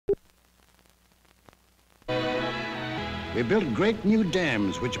We built great new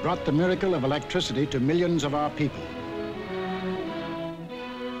dams which brought the miracle of electricity to millions of our people.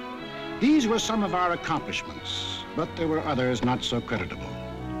 These were some of our accomplishments, but there were others not so creditable.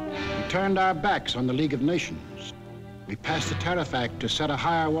 We turned our backs on the League of Nations. We passed the Tariff Act to set a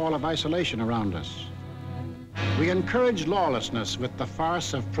higher wall of isolation around us. We encouraged lawlessness with the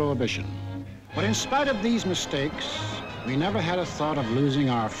farce of prohibition. But in spite of these mistakes, we never had a thought of losing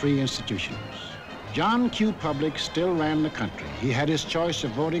our free institutions. John Q. Public still ran the country. He had his choice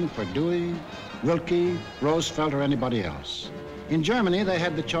of voting for Dewey, Wilkie, Roosevelt, or anybody else. In Germany, they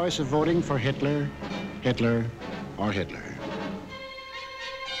had the choice of voting for Hitler, Hitler, or Hitler.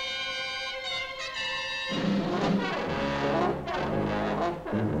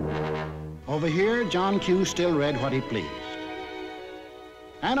 Over here, John Q. still read what he pleased.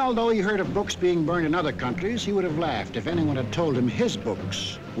 And although he heard of books being burned in other countries, he would have laughed if anyone had told him his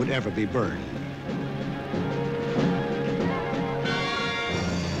books would ever be burned.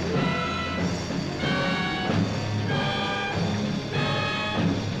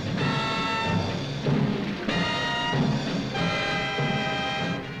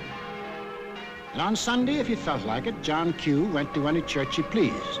 And on Sunday, if he felt like it, John Q. went to any church he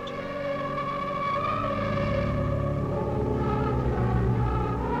pleased.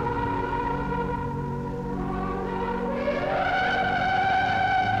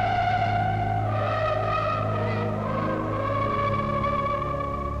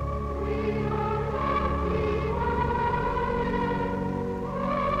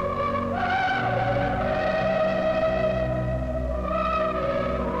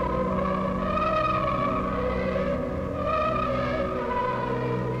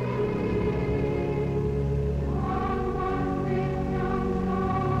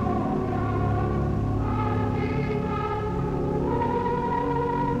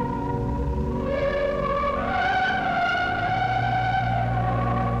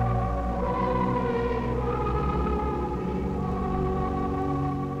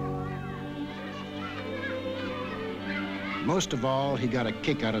 Most of all, he got a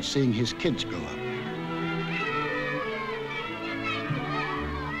kick out of seeing his kids grow up.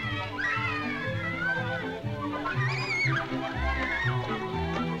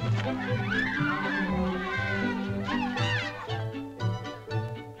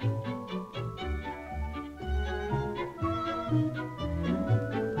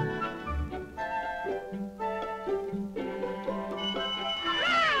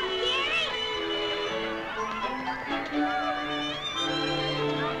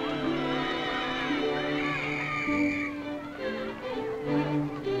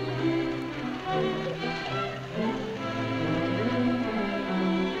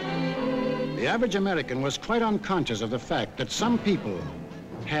 The average American was quite unconscious of the fact that some people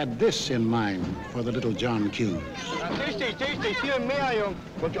had this in mind for the little John Q's.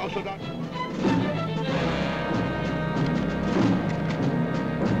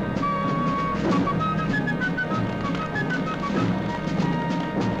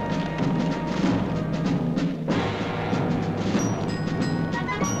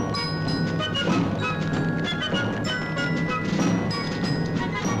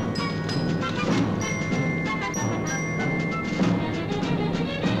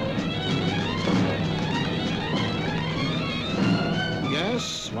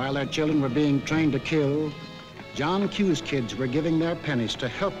 While their children were being trained to kill, John Q's kids were giving their pennies to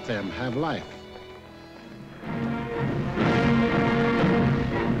help them have life.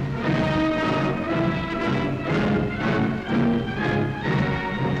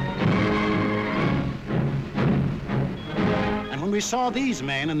 And when we saw these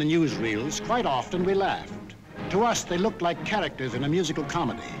men in the newsreels, quite often we laughed. To us, they looked like characters in a musical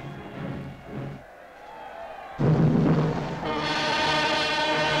comedy.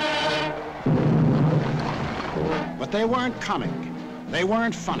 But they weren't comic, they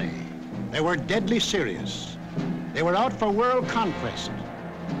weren't funny, they were deadly serious. They were out for world conquest.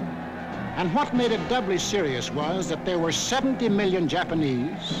 And what made it doubly serious was that there were 70 million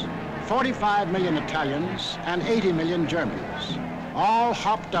Japanese, 45 million Italians, and 80 million Germans, all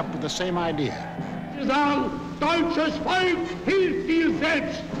hopped up with the same idea. Deutsches Volk hilft dir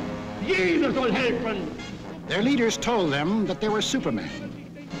selbst. Jeder soll helfen. Their leaders told them that they were supermen,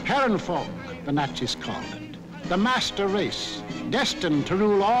 Herrenvolk, the Nazis called it. The master race, destined to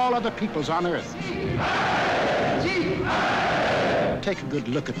rule all other peoples on Earth. Take a good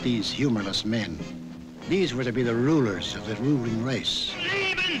look at these humorless men. These were to be the rulers of the ruling race.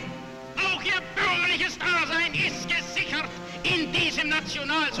 Leben, auch ihr bürgerliches Dasein ist gesichert in diesem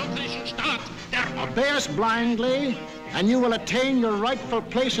nationalsozialistischen Staat. Obey us blindly, and you will attain your rightful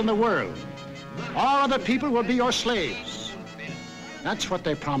place in the world. All other people will be your slaves. That's what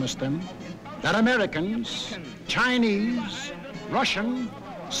they promised them. That Americans, Chinese, Russian,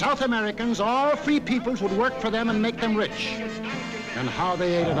 South Americans, all free peoples would work for them and make them rich. And how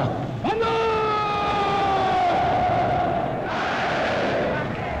they ate it up.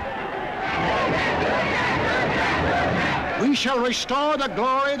 We shall restore the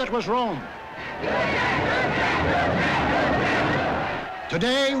glory that was Rome.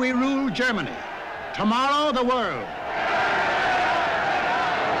 Today we rule Germany. Tomorrow the world.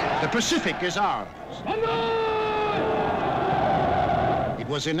 The Pacific is ours. It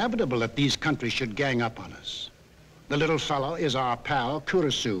was inevitable that these countries should gang up on us. The little fellow is our pal,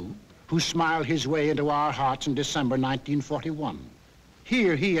 Kurosu, who smiled his way into our hearts in December 1941.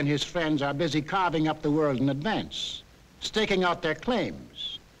 Here he and his friends are busy carving up the world in advance, staking out their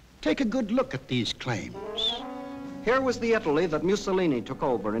claims. Take a good look at these claims. Here was the Italy that Mussolini took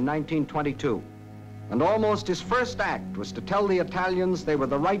over in 1922. And almost his first act was to tell the Italians they were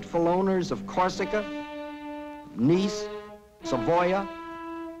the rightful owners of Corsica, Nice, Savoia,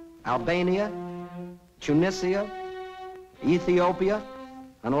 Albania, Tunisia, Ethiopia,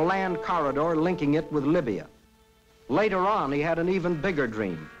 and a land corridor linking it with Libya. Later on, he had an even bigger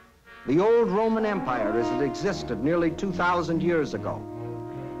dream. The old Roman Empire as it existed nearly 2,000 years ago,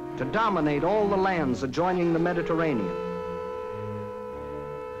 to dominate all the lands adjoining the Mediterranean.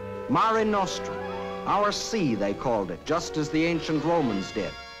 Mare Nostrum, our sea, they called it, just as the ancient Romans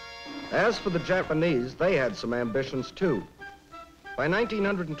did. As for the Japanese, they had some ambitions too. By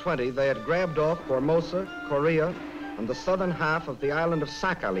 1920, they had grabbed off Formosa, Korea, and the southern half of the island of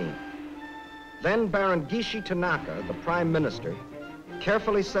Sakhalin. Then Baron Gishi Tanaka, the prime minister,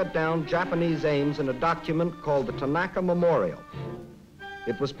 carefully set down Japanese aims in a document called the Tanaka Memorial.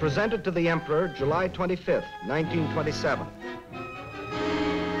 It was presented to the emperor July 25th, 1927.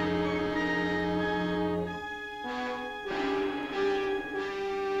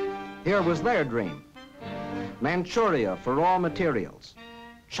 Here was their dream. Manchuria for raw materials,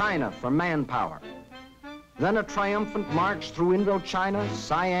 China for manpower. Then a triumphant march through Indochina,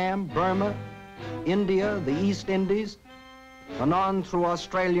 Siam, Burma, India, the East Indies, and on through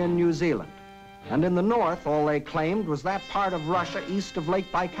Australia and New Zealand. And in the north, all they claimed was that part of Russia east of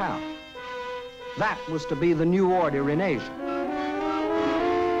Lake Baikal. That was to be the new order in Asia.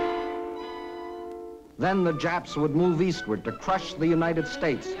 Then the Japs would move eastward to crush the United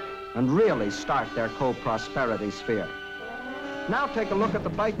States and really start their co-prosperity sphere. Now take a look at the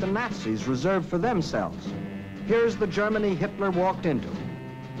bite the Nazis reserved for themselves. Here's the Germany Hitler walked into,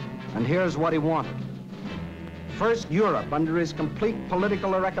 and here's what he wanted. First, Europe under his complete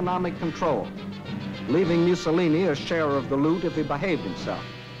political or economic control, leaving Mussolini a share of the loot if he behaved himself.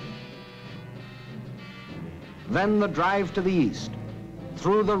 Then the drive to the east,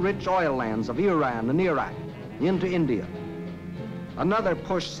 through the rich oil lands of Iran and Iraq, into India. Another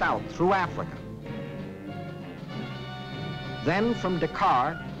push south through Africa. Then from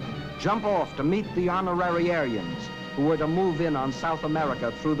Dakar, jump off to meet the honorary Aryans who were to move in on South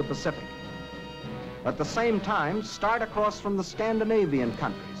America through the Pacific. At the same time, start across from the Scandinavian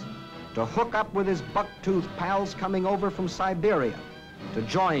countries to hook up with his buck-toothed pals coming over from Siberia to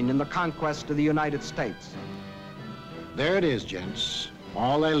join in the conquest of the United States. There it is, gents.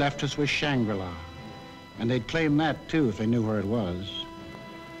 All they left us was Shangri-La. And they'd claim that, too, if they knew where it was.